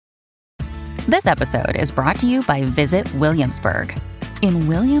This episode is brought to you by Visit Williamsburg. In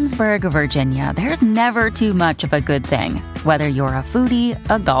Williamsburg, Virginia, there's never too much of a good thing. Whether you're a foodie,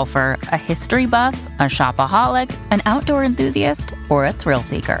 a golfer, a history buff, a shopaholic, an outdoor enthusiast, or a thrill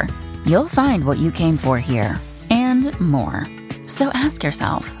seeker, you'll find what you came for here and more. So ask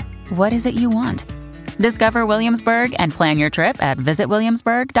yourself, what is it you want? Discover Williamsburg and plan your trip at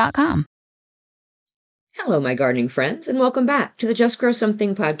visitwilliamsburg.com. Hello, my gardening friends, and welcome back to the Just Grow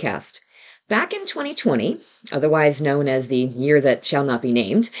Something podcast. Back in 2020, otherwise known as the year that shall not be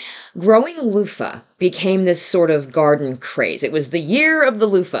named, growing loofah became this sort of garden craze. It was the year of the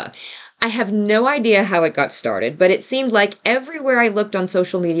loofah. I have no idea how it got started, but it seemed like everywhere I looked on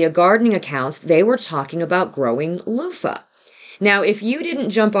social media gardening accounts, they were talking about growing loofah. Now, if you didn't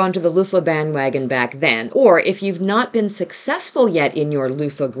jump onto the loofah bandwagon back then, or if you've not been successful yet in your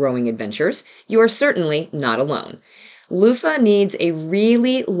loofah growing adventures, you are certainly not alone. Loofah needs a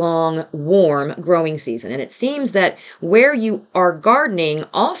really long, warm growing season, and it seems that where you are gardening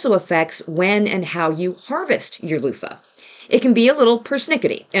also affects when and how you harvest your loofah. It can be a little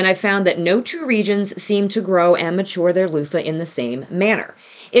persnickety, and I've found that no two regions seem to grow and mature their loofah in the same manner.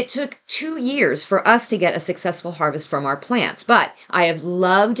 It took 2 years for us to get a successful harvest from our plants, but I have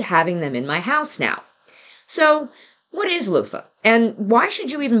loved having them in my house now. So, what is loofah, and why should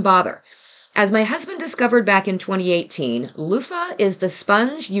you even bother? As my husband discovered back in 2018, loofah is the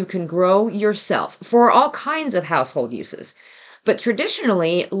sponge you can grow yourself for all kinds of household uses. But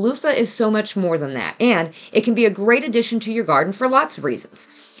traditionally, loofah is so much more than that, and it can be a great addition to your garden for lots of reasons.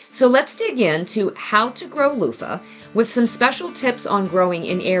 So let's dig into how to grow loofah with some special tips on growing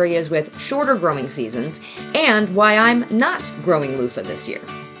in areas with shorter growing seasons and why I'm not growing loofah this year.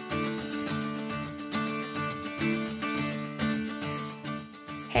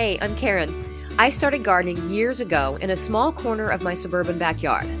 Hey, I'm Karen. I started gardening years ago in a small corner of my suburban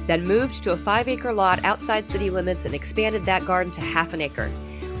backyard, then moved to a 5-acre lot outside city limits and expanded that garden to half an acre.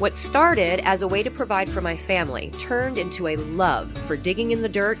 What started as a way to provide for my family turned into a love for digging in the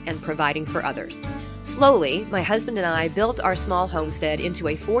dirt and providing for others. Slowly, my husband and I built our small homestead into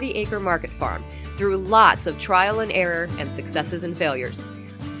a 40-acre market farm through lots of trial and error and successes and failures.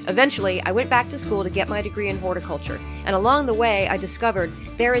 Eventually, I went back to school to get my degree in horticulture, and along the way, I discovered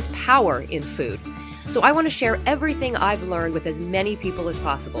there is power in food. So I want to share everything I've learned with as many people as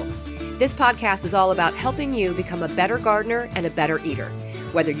possible. This podcast is all about helping you become a better gardener and a better eater.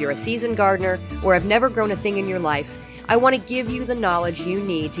 Whether you're a seasoned gardener or have never grown a thing in your life, I want to give you the knowledge you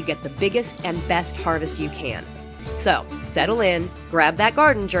need to get the biggest and best harvest you can. So, settle in, grab that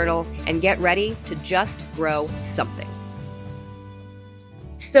garden journal, and get ready to just grow something.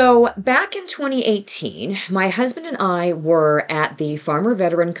 So back in 2018, my husband and I were at the Farmer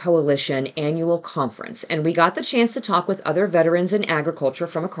Veteran Coalition annual conference, and we got the chance to talk with other veterans in agriculture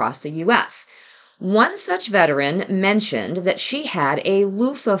from across the U.S. One such veteran mentioned that she had a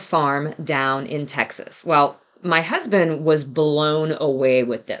loofah farm down in Texas. Well, my husband was blown away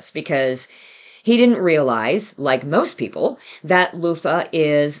with this because he didn't realize, like most people, that loofah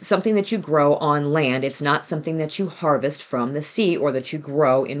is something that you grow on land. It's not something that you harvest from the sea or that you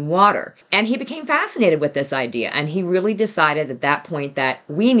grow in water. And he became fascinated with this idea, and he really decided at that point that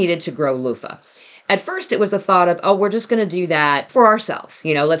we needed to grow loofah. At first, it was a thought of, oh, we're just going to do that for ourselves.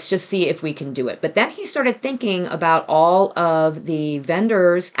 Let's just see if we can do it. But then he started thinking about all of the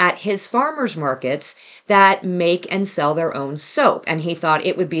vendors at his farmers markets that make and sell their own soap. And he thought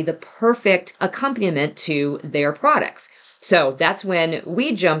it would be the perfect accompaniment to their products. So that's when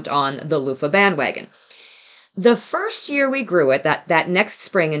we jumped on the loofah bandwagon. The first year we grew it, that next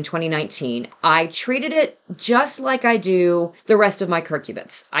spring in 2019, I treated it just like I do the rest of my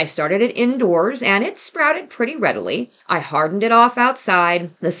curcubits. I started it indoors, and it sprouted pretty readily. I hardened it off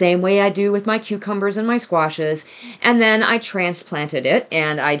outside, the same way I do with my cucumbers and my squashes, and then I transplanted it,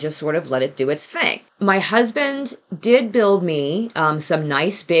 and I just sort of let it do its thing. My husband did build me some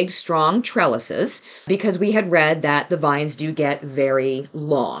nice, big, strong trellises, because we had read that the vines do get very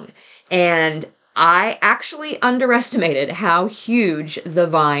long. And I actually underestimated how huge the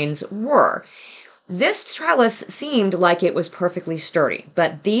vines were. This trellis seemed like it was perfectly sturdy,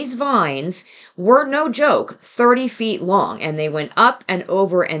 but these vines were no joke, 30 feet long, and they went up and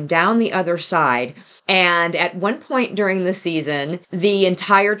over and down the other side. And at one point during the season, the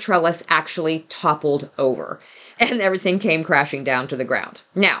entire trellis actually toppled over, and everything came crashing down to the ground.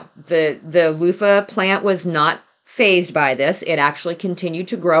 Now, the loofah plant was not fazed by this. It actually continued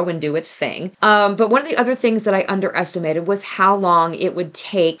to grow and do its thing. But one of the other things that I underestimated was how long it would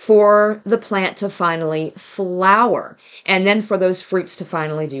take for the plant to finally flower and then for those fruits to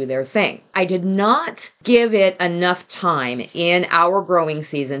finally do their thing. I did not give it enough time in our growing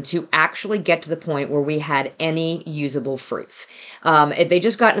season to actually get to the point where we had any usable fruits. They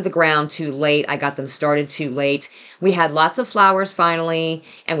just got into the ground too late. I got them started too late. We had lots of flowers finally,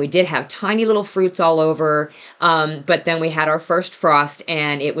 and we did have tiny little fruits all over. But then we had our first frost,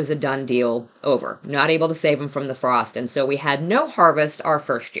 and it was a done deal, over. Not able to save them from the frost, and so we had no harvest our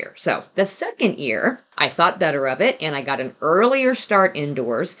first year. So the second year, I thought better of it, and I got an earlier start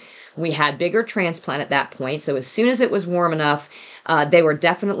indoors. We had bigger transplant at that point, so as soon as it was warm enough, they were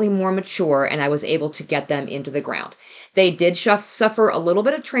definitely more mature, and I was able to get them into the ground. They did suffer a little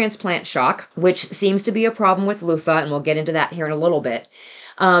bit of transplant shock, which seems to be a problem with loofah, and we'll get into that here in a little bit.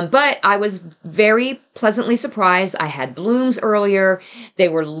 But I was very pleasantly surprised. I had blooms earlier. They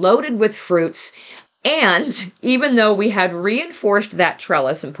were loaded with fruits. And even though we had reinforced that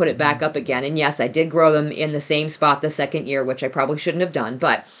trellis and put it back up again, and yes, I did grow them in the same spot the second year, which I probably shouldn't have done,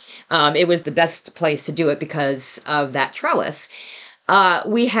 but it was the best place to do it because of that trellis.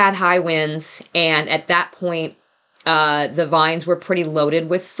 We had high winds, and at that point, the vines were pretty loaded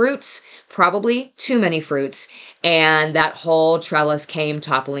with fruits, probably too many fruits, and that whole trellis came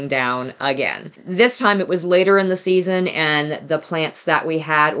toppling down again. This time it was later in the season, and the plants that we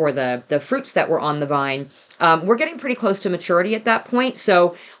had, or the fruits that were on the vine, were getting pretty close to maturity at that point,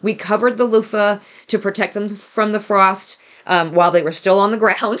 so we covered the loofah to protect them from the frost while they were still on the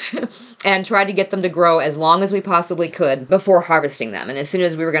ground and tried to get them to grow as long as we possibly could before harvesting them. And as soon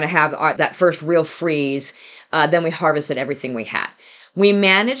as we were going to have that first real freeze, then we harvested everything we had. We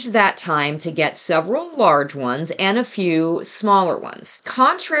managed that time to get several large ones and a few smaller ones.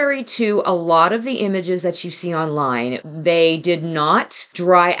 Contrary to a lot of the images that you see online, they did not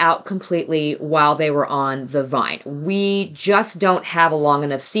dry out completely while they were on the vine. We just don't have a long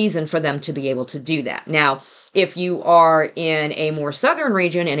enough season for them to be able to do that. Now, if you are in a more southern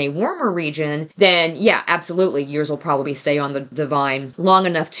region, in a warmer region, then yeah, absolutely, yours will probably stay on the vine long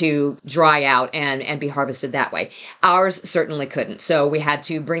enough to dry out and be harvested that way. Ours certainly couldn't, so we had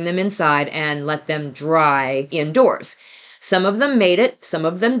to bring them inside and let them dry indoors. Some of them made it, some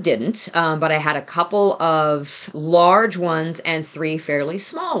of them didn't, but I had a couple of large ones and 3 fairly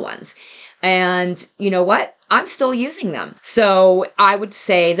small ones. And you know what? I'm still using them. So I would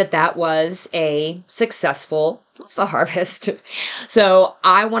say that that was a successful loofah harvest. So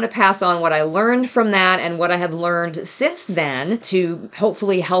I want to pass on what I learned from that and what I have learned since then to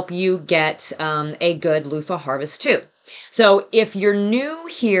hopefully help you get a good loofah harvest too. So if you're new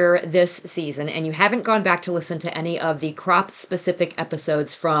here this season and you haven't gone back to listen to any of the crop-specific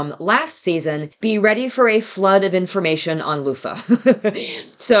episodes from last season, be ready for a flood of information on loofah.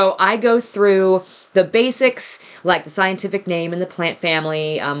 So I go through the basics, like the scientific name and the plant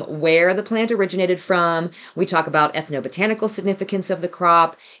family, where the plant originated from. We talk about ethnobotanical significance of the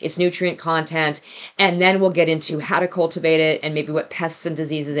crop, its nutrient content, and then we'll get into how to cultivate it and maybe what pests and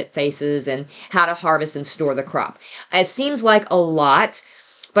diseases it faces and how to harvest and store the crop. It seems like a lot,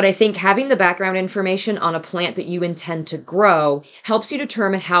 but I think having the background information on a plant that you intend to grow helps you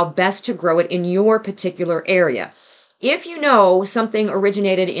determine how best to grow it in your particular area. If you know something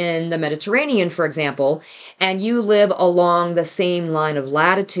originated in the Mediterranean, for example, and you live along the same line of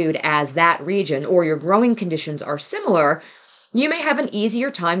latitude as that region, or your growing conditions are similar, you may have an easier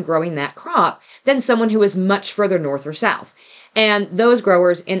time growing that crop than someone who is much further north or south. And those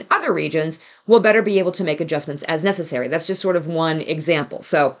growers in other regions will better be able to make adjustments as necessary. That's just sort of one example.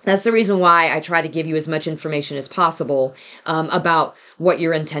 So that's the reason why I try to give you as much information as possible about what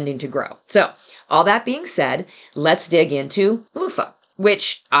you're intending to grow. So all that being said, let's dig into loofah,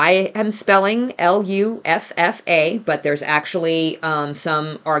 which I am spelling L-U-F-F-A, but there's actually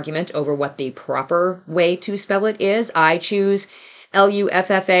some argument over what the proper way to spell it is. I choose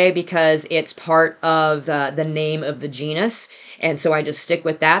L-U-F-F-A because it's part of the name of the genus, and so I just stick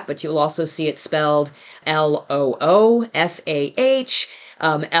with that, but you'll also see it spelled L-O-O-F-A-H,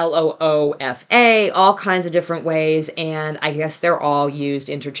 L-O-O-F-A, all kinds of different ways, and I guess they're all used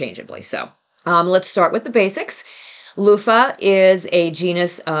interchangeably. So let's start with the basics. Loofah is a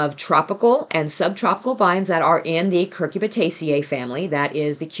genus of tropical and subtropical vines that are in the Cucurbitaceae family. That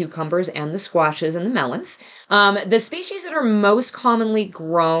is the cucumbers and the squashes and the melons. The species that are most commonly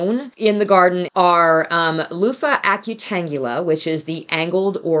grown in the garden are Loofah acutangula, which is the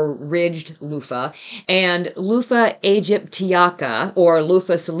angled or ridged loofah, and Loofah aegyptiaca, or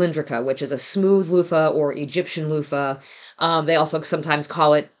Loofah cylindrica, which is a smooth loofah or Egyptian loofah. They also sometimes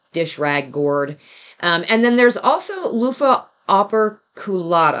call it dish rag gourd. And then there's also Luffa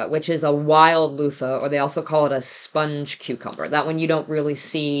operculata, which is a wild loofah, or they also call it a sponge cucumber. That one you don't really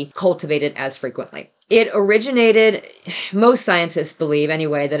see cultivated as frequently. It originated, most scientists believe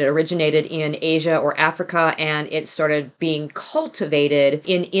anyway, that it originated in Asia or Africa, and it started being cultivated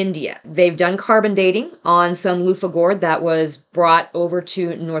in India. They've done carbon dating on some loofah gourd that was brought over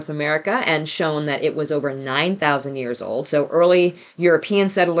to North America and shown that it was over 9,000 years old. So early European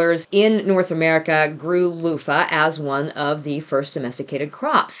settlers in North America grew loofah as one of the first domesticated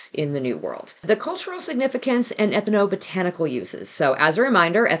crops in the New World. The cultural significance and ethnobotanical uses. So as a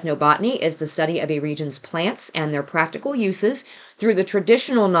reminder, ethnobotany is the study of a region's plants and their practical uses through the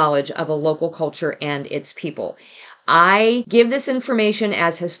traditional knowledge of a local culture and its people. I give this information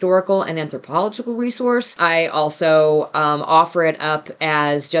as historical and anthropological resource. I also offer it up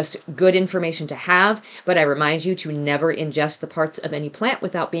as just good information to have, but I remind you to never ingest the parts of any plant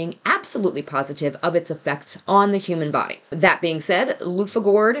without being absolutely positive of its effects on the human body. That being said, loofah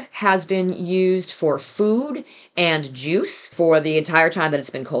gourd has been used for food and juice for the entire time that it's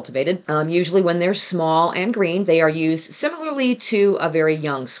been cultivated. Usually when they're small and green, they are used similarly to a very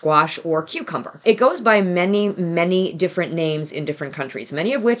young squash or cucumber. It goes by many different names in different countries,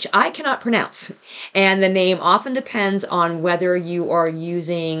 many of which I cannot pronounce. And the name often depends on whether you are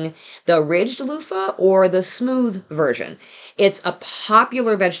using the ridged loofah or the smooth version. It's a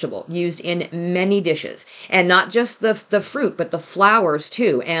popular vegetable used in many dishes, and not just the fruit, but the flowers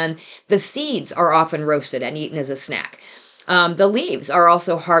too. And the seeds are often roasted and eaten as a snack. The leaves are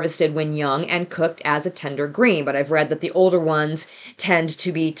also harvested when young and cooked as a tender green, but I've read that the older ones tend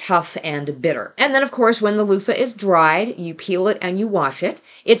to be tough and bitter. And then, of course, when the loofah is dried, you peel it and you wash it.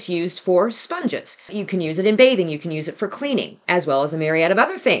 It's used for sponges. You can use it in bathing. You can use it for cleaning, as well as a myriad of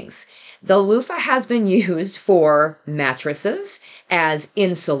other things. The loofah has been used for mattresses, as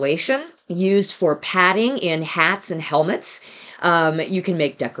insulation, used for padding in hats and helmets. You can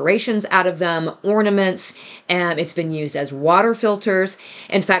make decorations out of them, ornaments, and it's been used as water filters.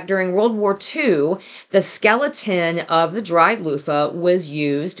 In fact, during World War II, the skeleton of the dried loofah was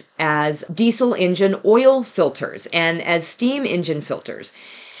used as diesel engine oil filters and as steam engine filters.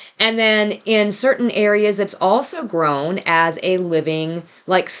 And then in certain areas, it's also grown as a living,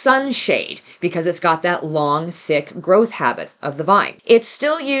 like sunshade, because it's got that long, thick growth habit of the vine. It's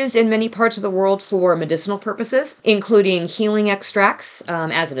still used in many parts of the world for medicinal purposes, including healing extracts,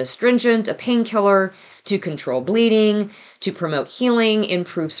 as an astringent, a painkiller, to control bleeding, to promote healing,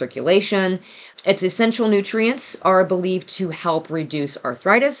 improve circulation. Its essential nutrients are believed to help reduce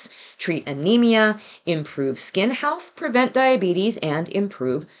arthritis, treat anemia, improve skin health, prevent diabetes, and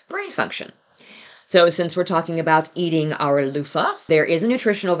improve brain function. So since we're talking about eating our loofah, there is a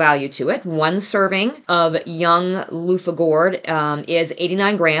nutritional value to it. One serving of young loofah gourd is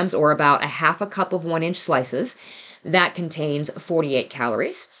 89 grams, or about a half a cup of 1-inch slices. That contains 48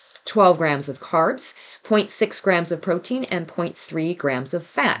 calories, 12 grams of carbs, 0.6 grams of protein, and 0.3 grams of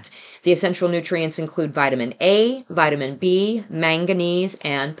fat. The essential nutrients include vitamin A, vitamin B, manganese,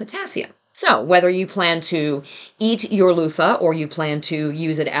 and potassium. So whether you plan to eat your loofah or you plan to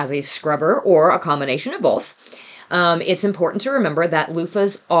use it as a scrubber or a combination of both, it's important to remember that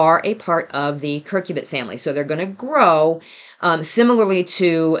loofahs are a part of the curcumin family. So they're going to grow similarly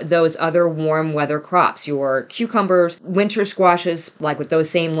to those other warm weather crops. Your cucumbers, winter squashes, like with those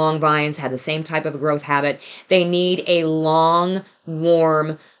same long vines, have the same type of growth habit. They need a long,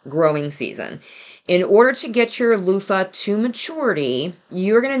 warm growing season. In order to get your loofah to maturity,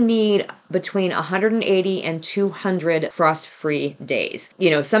 you're going to need between 180 and 200 frost-free days.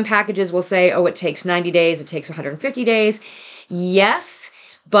 You know, some packages will say, oh, it takes 90 days, it takes 150 days. Yes,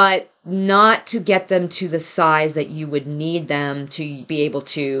 but not to get them to the size that you would need them to be able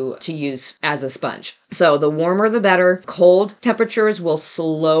to use as a sponge. So the warmer the better. Cold temperatures will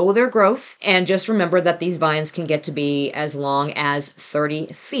slow their growth. And just remember that these vines can get to be as long as 30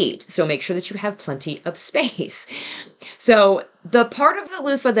 feet. So make sure that you have plenty of space. So the part of the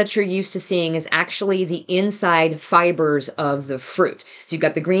loofah that you're used to seeing is actually the inside fibers of the fruit. So you've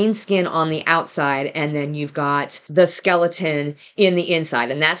got the green skin on the outside, and then you've got the skeleton in the inside,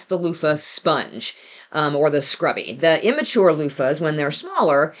 and that's the loofah sponge. Or the scrubby. The immature loofahs, when they're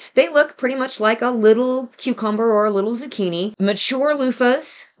smaller, they look pretty much like a little cucumber or a little zucchini. Mature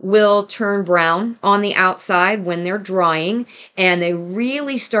loofahs will turn brown on the outside when they're drying, and they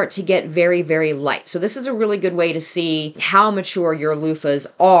really start to get very, very light. So this is a really good way to see how mature your loofahs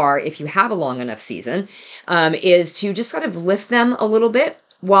are if you have a long enough season, is to just kind of lift them a little bit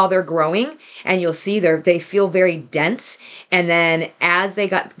while they're growing, and you'll see they feel very dense. And then as they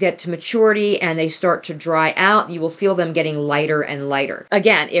get to maturity and they start to dry out, you will feel them getting lighter and lighter.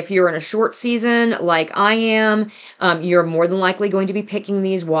 Again, if you're in a short season like I am, you're more than likely going to be picking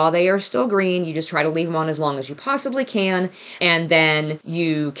these while they are still green. You just try to leave them on as long as you possibly can, and then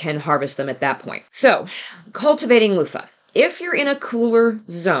you can harvest them at that point. So, cultivating loofah. If you're in a cooler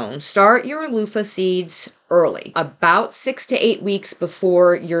zone, start your loofah seeds early, about 6 to 8 weeks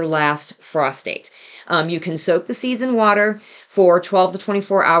before your last frost date. You can soak the seeds in water for 12 to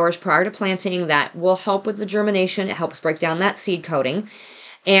 24 hours prior to planting. That will help with the germination. It helps break down that seed coating.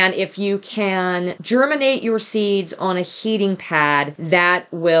 And if you can germinate your seeds on a heating pad, that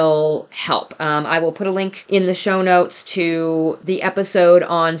will help. I will put a link in the show notes to the episode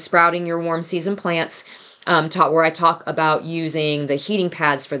on sprouting your warm season plants, where I talk about using the heating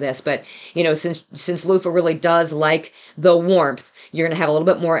pads for this. But, since loofah really does like the warmth, you're going to have a little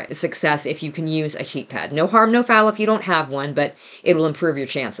bit more success if you can use a heat pad. No harm, no foul if you don't have one, but it will improve your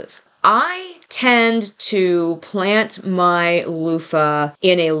chances. I tend to plant my loofah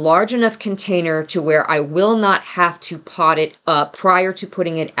in a large enough container to where I will not have to pot it up prior to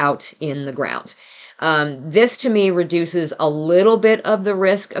putting it out in the ground. This to me reduces a little bit of the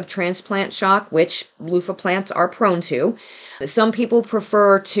risk of transplant shock, which loofah plants are prone to. Some people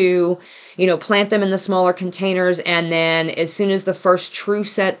prefer to, plant them in the smaller containers, and then as soon as the first true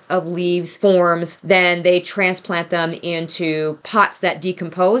set of leaves forms, then they transplant them into pots that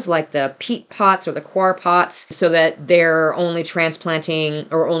decompose, like the peat pots or the coir pots, so that they're only transplanting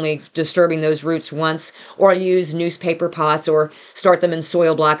or only disturbing those roots once, or use newspaper pots or start them in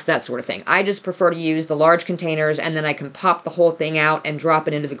soil blocks, that sort of thing. I just prefer to use the large containers, and then I can pop the whole thing out and drop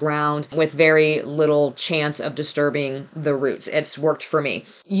it into the ground with very little chance of disturbing the roots. It's worked for me.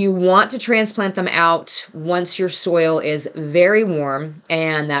 You want to transplant them out once your soil is very warm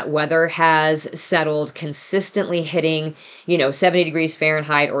and that weather has settled, consistently hitting, 70 degrees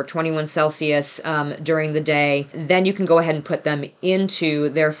Fahrenheit or 21 Celsius during the day. Then you can go ahead and put them into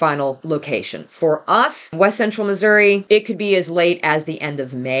their final location. For us, West Central Missouri, it could be as late as the end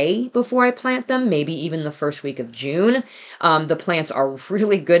of May before I plant them, maybe even the first week of June. The plants are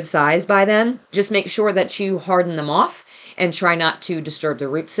really good size by then. Just make sure that you harden them off and try not to disturb the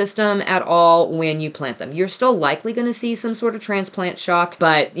root system at all when you plant them. You're still likely going to see some sort of transplant shock,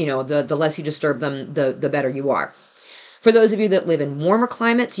 but the less you disturb them, the better you are. For those of you that live in warmer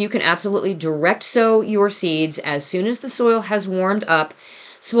climates, you can absolutely direct sow your seeds as soon as the soil has warmed up,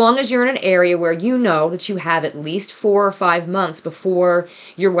 so long as you're in an area where you know that you have at least 4 or 5 months before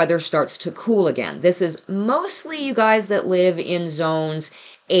your weather starts to cool again. This is mostly you guys that live in zones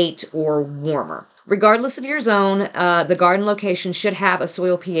 8 or warmer. Regardless of your zone, the garden location should have a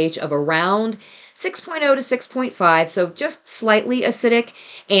soil pH of around 6.0 to 6.5, so just slightly acidic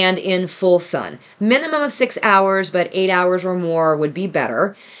and in full sun. Minimum of 6 hours, but 8 hours or more would be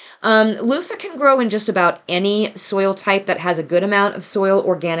better. Loofah can grow in just about any soil type that has a good amount of soil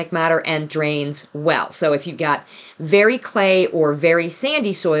organic matter and drains well. So if you've got very clay or very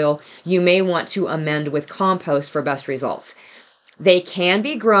sandy soil, you may want to amend with compost for best results. They can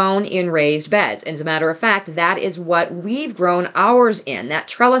be grown in raised beds. As a matter of fact, that is what we've grown ours in. That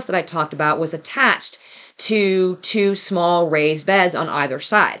trellis that I talked about was attached to 2 small raised beds on either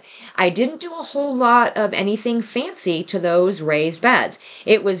side. I didn't do a whole lot of anything fancy to those raised beds.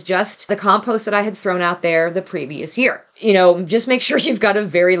 It was just the compost that I had thrown out there the previous year. Just make sure you've got a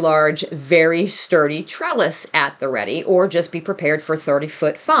very large, very sturdy trellis at the ready, or just be prepared for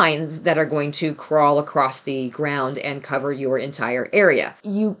 30-foot vines that are going to crawl across the ground and cover your entire area.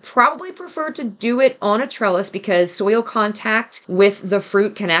 You probably prefer to do it on a trellis because soil contact with the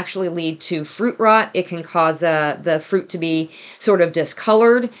fruit can actually lead to fruit rot. It can cause the fruit to be sort of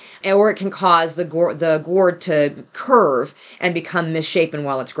discolored, or it can cause the gourd to curve and become misshapen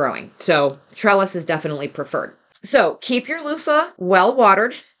while it's growing. So trellis is definitely preferred. So keep your loofah well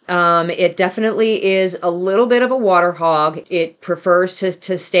watered. It definitely is a little bit of a water hog. It prefers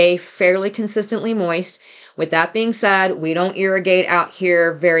to stay fairly consistently moist. With that being said, we don't irrigate out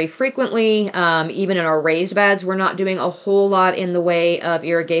here very frequently. Even in our raised beds, we're not doing a whole lot in the way of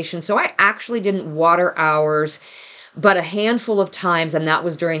irrigation. So I actually didn't water ours but a handful of times, and that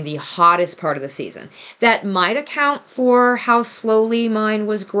was during the hottest part of the season. That might account for how slowly mine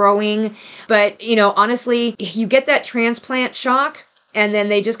was growing, but honestly, you get that transplant shock, and then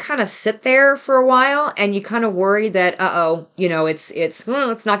they just kind of sit there for a while, and you kind of worry that, it's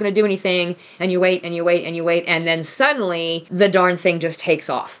not going to do anything, and you wait and you wait and you wait, and then suddenly the darn thing just takes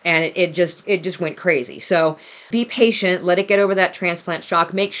off, and it just went crazy. So be patient, let it get over that transplant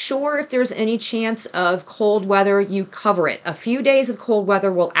shock. Make sure if there's any chance of cold weather, you cover it. A few days of cold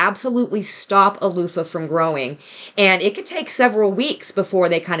weather will absolutely stop a loofah from growing, and it could take several weeks before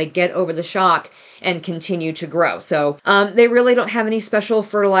they kind of get over the shock and continue to grow. So they really don't have any special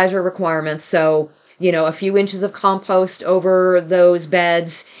fertilizer requirements. So, a few inches of compost over those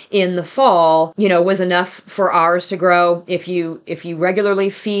beds in the fall, was enough for ours to grow. If you regularly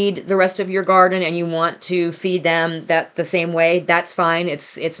feed the rest of your garden and you want to feed them that the same way, that's fine.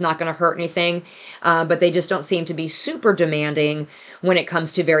 It's not going to hurt anything. But they just don't seem to be super demanding when it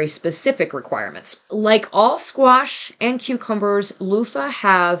comes to very specific requirements. Like all squash and cucumbers, loofah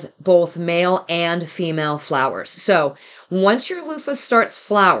have both male and female flowers. So once your loofah starts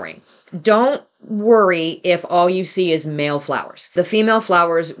flowering, don't worry if all you see is male flowers. The female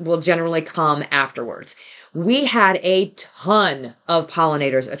flowers will generally come afterwards. We had a ton of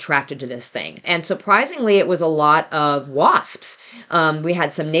pollinators attracted to this thing. And surprisingly, it was a lot of wasps. We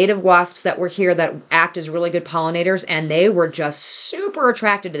had some native wasps that were here that act as really good pollinators, and they were just super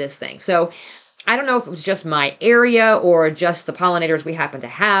attracted to this thing. So I don't know if it was just my area or just the pollinators we happen to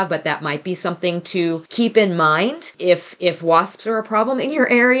have, but that might be something to keep in mind if wasps are a problem in your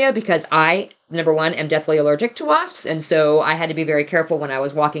area, because I, number one, am deathly allergic to wasps, and so I had to be very careful when I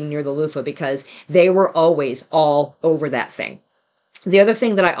was walking near the loofah because they were always all over that thing. The other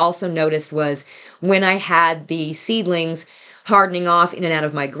thing that I also noticed was when I had the seedlings hardening off in and out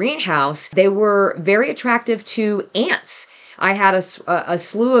of my greenhouse, they were very attractive to ants. I had a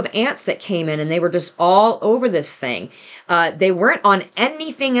slew of ants that came in, and they were just all over this thing. They weren't on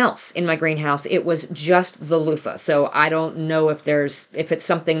anything else in my greenhouse. It was just the loofah. So I don't know if it's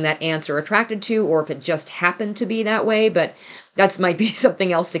something that ants are attracted to or if it just happened to be that way, but that might be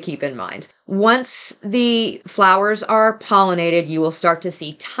something else to keep in mind. Once the flowers are pollinated, you will start to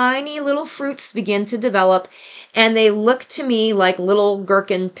see tiny little fruits begin to develop, and they look to me like little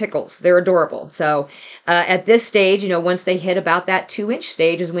gherkin pickles. They're adorable. So at this stage, once they hit about that 2-inch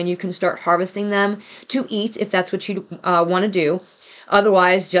stage is when you can start harvesting them to eat, if that's what you want to do.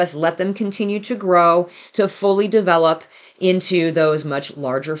 Otherwise, just let them continue to grow to fully develop into those much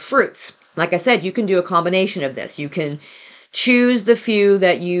larger fruits. Like I said, you can do a combination of this. You can choose the few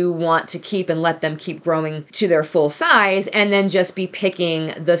that you want to keep and let them keep growing to their full size, and then just be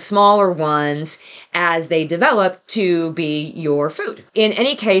picking the smaller ones as they develop to be your food. In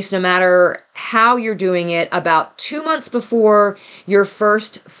any case, no matter how you're doing it, about 2 months before your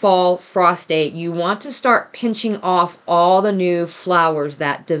first fall frost date, you want to start pinching off all the new flowers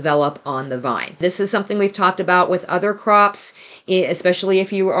that develop on the vine. This is something we've talked about with other crops, especially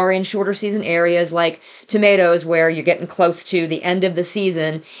if you are in shorter season areas like tomatoes, where you're getting close to the end of the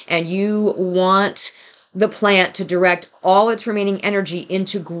season and you want the plant to direct all its remaining energy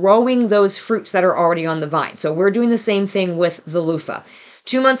into growing those fruits that are already on the vine. So we're doing the same thing with the loofah.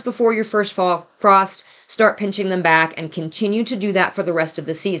 2 months before your first fall frost, start pinching them back and continue to do that for the rest of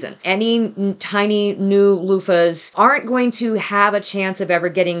the season. Any tiny new loofahs aren't going to have a chance of ever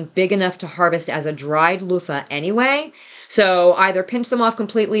getting big enough to harvest as a dried loofah anyway. So either pinch them off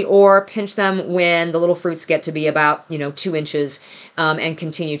completely or pinch them when the little fruits get to be about, 2 inches and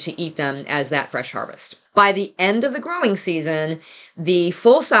continue to eat them as that fresh harvest. By the end of the growing season, the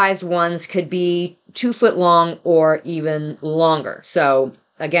full-sized ones could be 2 foot long or even longer. So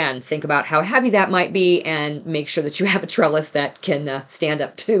again, think about how heavy that might be and make sure that you have a trellis that can stand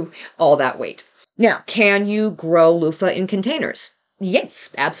up to all that weight. Now, can you grow loofah in containers? Yes,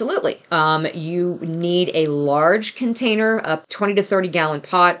 absolutely. You need a large container, a 20 to 30 gallon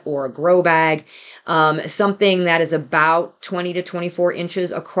pot or a grow bag, something that is about 20 to 24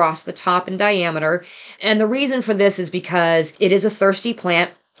 inches across the top in diameter. And the reason for this is because it is a thirsty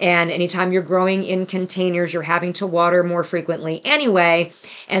plant. And anytime you're growing in containers, you're having to water more frequently anyway.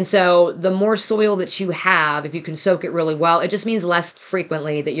 And so the more soil that you have, if you can soak it really well, it just means less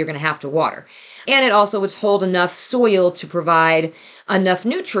frequently that you're going to have to water. And it also would hold enough soil to provide enough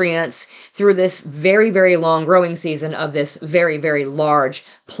nutrients through this very, very long growing season of this very, very large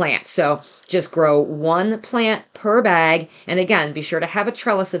plant. So just grow 1 plant per bag. And again, be sure to have a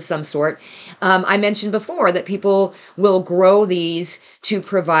trellis of some sort. I mentioned before that people will grow these to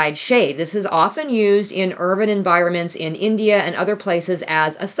provide shade. This is often used in urban environments in India and other places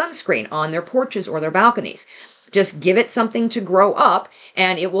as a sunscreen on their porches or their balconies. Just give it something to grow up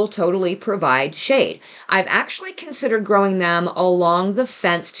and it will totally provide shade. I've actually considered growing them along the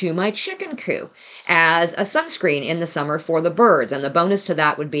fence to my chicken coop as a sunscreen in the summer for the birds. And the bonus to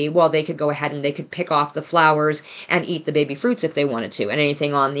that would be, well, they could go ahead and they could pick off the flowers and eat the baby fruits if they wanted to. And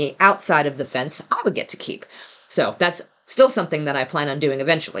anything on the outside of the fence, I would get to keep. So that's still something that I plan on doing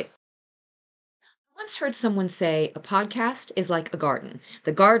eventually. I once heard someone say a podcast is like a garden.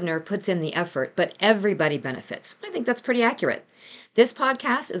 The gardener puts in the effort, but everybody benefits. I think that's pretty accurate. This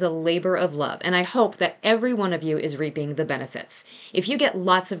podcast is a labor of love, and I hope that every one of you is reaping the benefits. If you get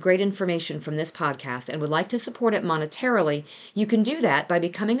lots of great information from this podcast and would like to support it monetarily, you can do that by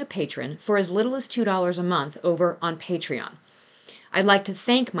becoming a patron for as little as $2 a month over on Patreon. I'd like to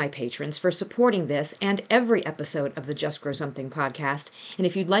thank my patrons for supporting this and every episode of the Just Grow Something podcast. And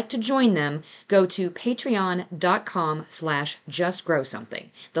if you'd like to join them, go to patreon.com/justgrowsomething.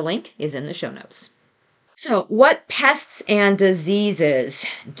 The link is in the show notes. So what pests and diseases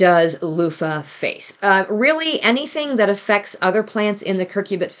does loofah face? Really, anything that affects other plants in the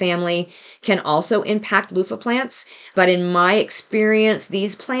cucurbit family can also impact loofah plants. But in my experience,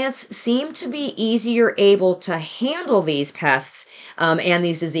 these plants seem to be easier able to handle these pests and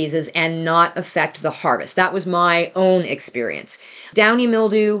these diseases and not affect the harvest. That was my own experience. Downy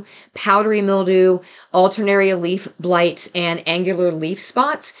mildew, powdery mildew, alternaria leaf blight, and angular leaf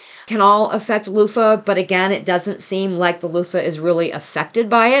spots can all affect loofah, but again, it doesn't seem like the loofah is really affected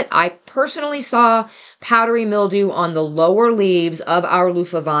by it. I personally saw powdery mildew on the lower leaves of our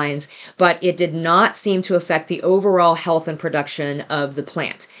loofah vines, but it did not seem to affect the overall health and production of the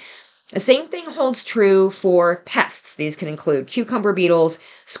plant. The same thing holds true for pests. These can include cucumber beetles,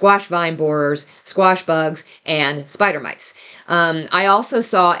 squash vine borers, squash bugs, and spider mites. I also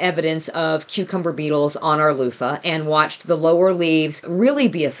saw evidence of cucumber beetles on our loofah and watched the lower leaves really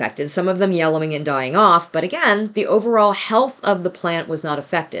be affected, some of them yellowing and dying off, but again, the overall health of the plant was not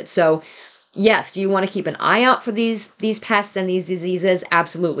affected. So yes, do you want to keep an eye out for these pests and these diseases?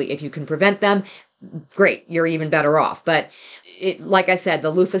 Absolutely. If you can prevent them, great, you're even better off. But like I said, the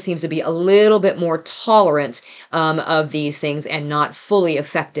loofah seems to be a little bit more tolerant of these things and not fully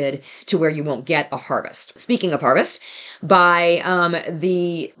affected to where you won't get a harvest. Speaking of harvest, by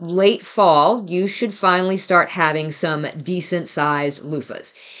the late fall, you should finally start having some decent-sized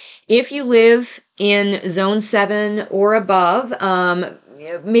loofahs. If you live in zone 7 or above,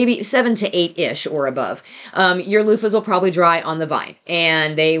 maybe 7 to 8-ish or above, your loofahs will probably dry on the vine,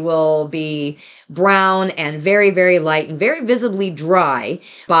 and they will be brown and very, very light and very visibly dry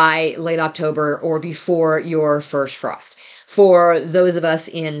by late October or before your first frost. For those of us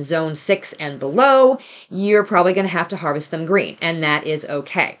in zone 6 and below, you're probably going to have to harvest them green, and that is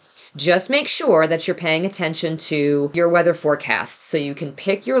okay. Just make sure that you're paying attention to your weather forecasts so you can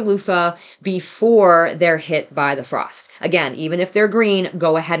pick your loofah before they're hit by the frost. Again, even if they're green,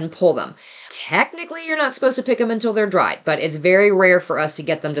 go ahead and pull them. Technically, you're not supposed to pick them until they're dried, but it's very rare for us to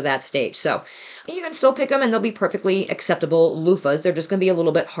get them to that stage. So you can still pick them and they'll be perfectly acceptable loofahs. They're just going to be a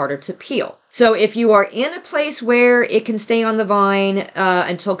little bit harder to peel. So if you are in a place where it can stay on the vine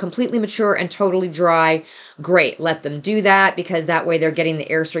until completely mature and totally dry, great. Let them do that because that way they're getting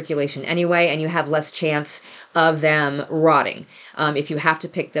the air circulation anyway and you have less chance of them rotting. If you have to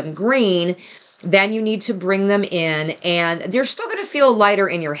pick them green, then you need to bring them in and they're still going to feel lighter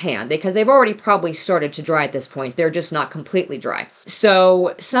in your hand because they've already probably started to dry at this point. They're just not completely dry.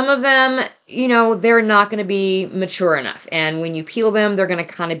 So some of them, they're not going to be mature enough. And when you peel them, they're going to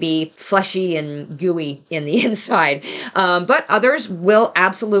kind of be fleshy and gooey in the inside. But others will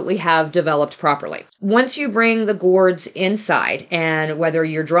absolutely have developed properly. Once you bring the gourds inside, and whether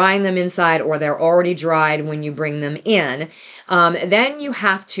you're drying them inside or they're already dried when you bring them in, then you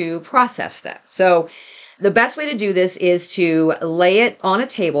have to process them. So the best way to do this is to lay it on a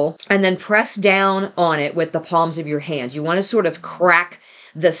table and then press down on it with the palms of your hands. You want to sort of crack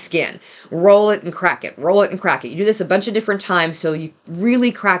the skin. Roll it and crack it. Roll it and crack it. You do this a bunch of different times so you really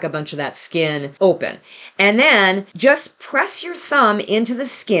crack a bunch of that skin open. And then just press your thumb into the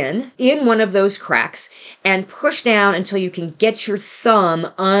skin in one of those cracks and push down until you can get your thumb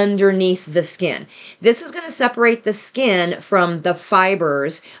underneath the skin. This is going to separate the skin from the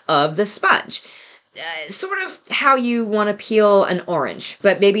fibers of the sponge. Sort of how you want to peel an orange,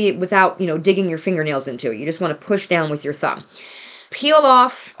 but maybe without, digging your fingernails into it. You just want to push down with your thumb. Peel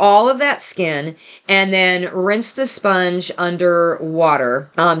off all of that skin and then rinse the sponge under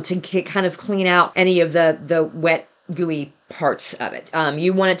water to kind of clean out any of the wet, gooey parts of it.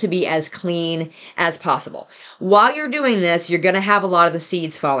 You want it to be as clean as possible. While you're doing this, you're going to have a lot of the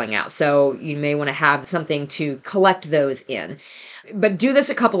seeds falling out, so you may want to have something to collect those in. But do this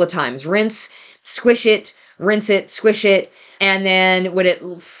a couple of times. Rinse, squish it, rinse it, squish it, and then when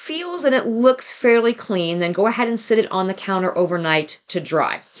it feels and it looks fairly clean, then go ahead and sit it on the counter overnight to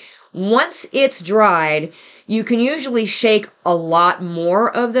dry. Once it's dried, you can usually shake a lot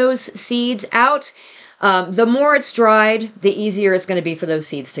more of those seeds out. The more it's dried, the easier it's going to be for those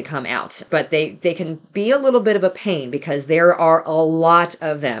seeds to come out. But they can be a little bit of a pain because there are a lot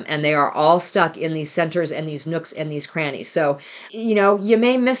of them and they are all stuck in these centers and these nooks and these crannies. So, you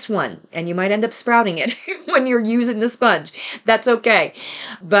may miss one and you might end up sprouting it when you're using the sponge. That's okay.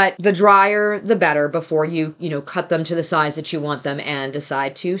 But the drier, the better before you cut them to the size that you want them and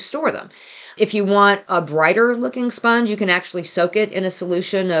decide to store them. If you want a brighter looking sponge, you can actually soak it in a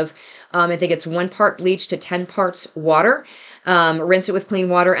solution of, I think it's 1 part bleach to 10 parts water. Rinse it with clean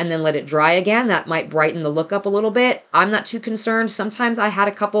water and then let it dry again. That might brighten the look up a little bit. I'm not too concerned. Sometimes I had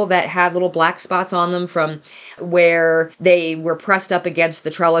a couple that had little black spots on them from where they were pressed up against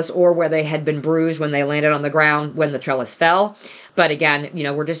the trellis or where they had been bruised when they landed on the ground when the trellis fell. But again,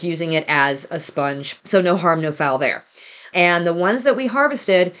 we're just using it as a sponge. So no harm, no foul there. And the ones that we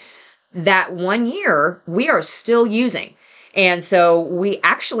harvested that 1 year, we are still using. And so we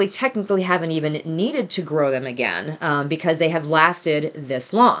actually technically haven't even needed to grow them again because they have lasted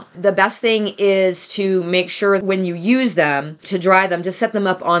this long. The best thing is to make sure when you use them to dry them, just set them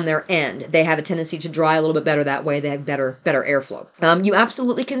up on their end. They have a tendency to dry a little bit better that way. They have better airflow. You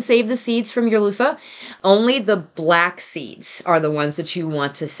absolutely can save the seeds from your loofah. Only the black seeds are the ones that you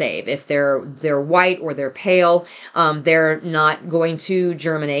want to save. If they're white or they're pale, they're not going to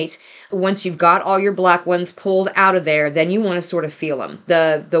germinate. Once you've got all your black ones pulled out of there, then you want to sort of feel them.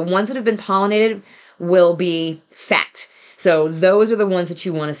 The ones that have been pollinated will be fat. So those are the ones that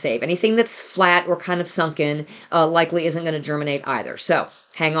you want to save. Anything that's flat or kind of sunken likely isn't going to germinate either. So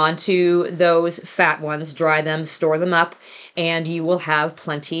hang on to those fat ones, dry them, store them up, and you will have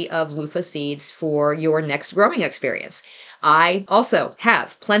plenty of loofah seeds for your next growing experience. I also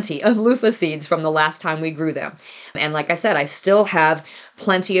have plenty of loofah seeds from the last time we grew them. And like I said, I still have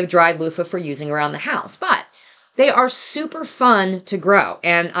plenty of dried loofah for using around the house. But they are super fun to grow,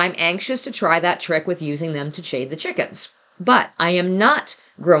 and I'm anxious to try that trick with using them to shade the chickens. But I am not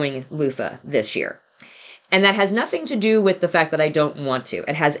growing loofah this year. And that has nothing to do with the fact that I don't want to.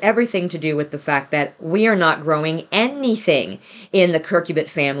 It has everything to do with the fact that we are not growing anything in the curcubit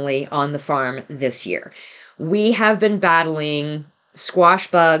family on the farm this year. We have been battling squash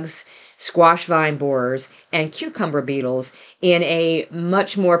bugs, squash vine borers, and cucumber beetles in a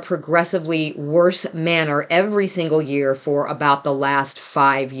much more progressively worse manner every single year for about the last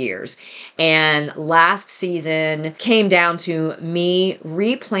 5 years. And last season came down to me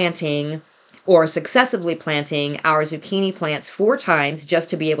replanting or successively planting our zucchini plants 4 times just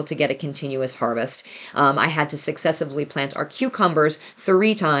to be able to get a continuous harvest. I had to successively plant our cucumbers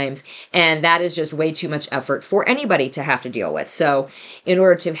 3 times, and that is just way too much effort for anybody to have to deal with. So in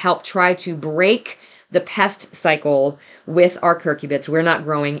order to help try to break the pest cycle with our curcubits, we're not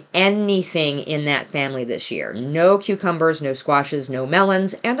growing anything in that family this year. No cucumbers, no squashes, no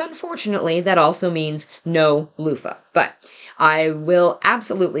melons, and unfortunately, that also means no loofah. But I will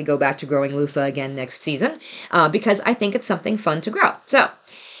absolutely go back to growing loofah again next season because I think it's something fun to grow. So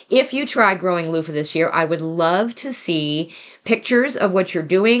if you try growing loofah this year, I would love to see pictures of what you're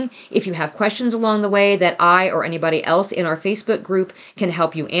doing. If you have questions along the way that I or anybody else in our Facebook group can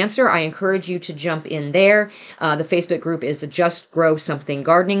help you answer, I encourage you to jump in there. The Facebook group is the Just Grow Something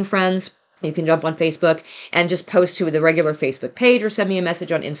Gardening Friends. You can jump on Facebook and just post to the regular Facebook page or send me a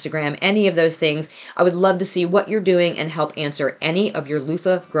message on Instagram, any of those things. I would love to see what you're doing and help answer any of your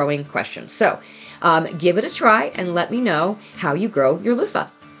loofah growing questions. So give it a try and let me know how you grow your loofah.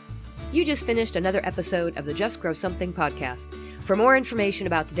 You just finished another episode of the Just Grow Something podcast. For more information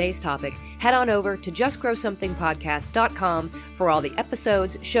about today's topic, head on over to justgrowsomethingpodcast.com for all the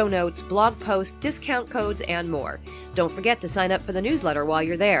episodes, show notes, blog posts, discount codes, and more. Don't forget to sign up for the newsletter while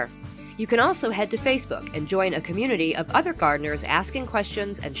you're there. You can also head to Facebook and join a community of other gardeners asking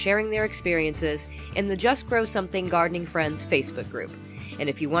questions and sharing their experiences in the Just Grow Something Gardening Friends Facebook group. And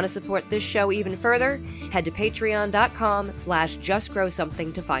if you want to support this show even further, head to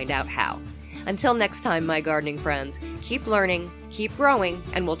patreon.com/justgrowsomething to find out how. Until next time, my gardening friends, keep learning, keep growing,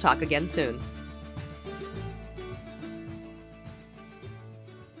 and we'll talk again soon.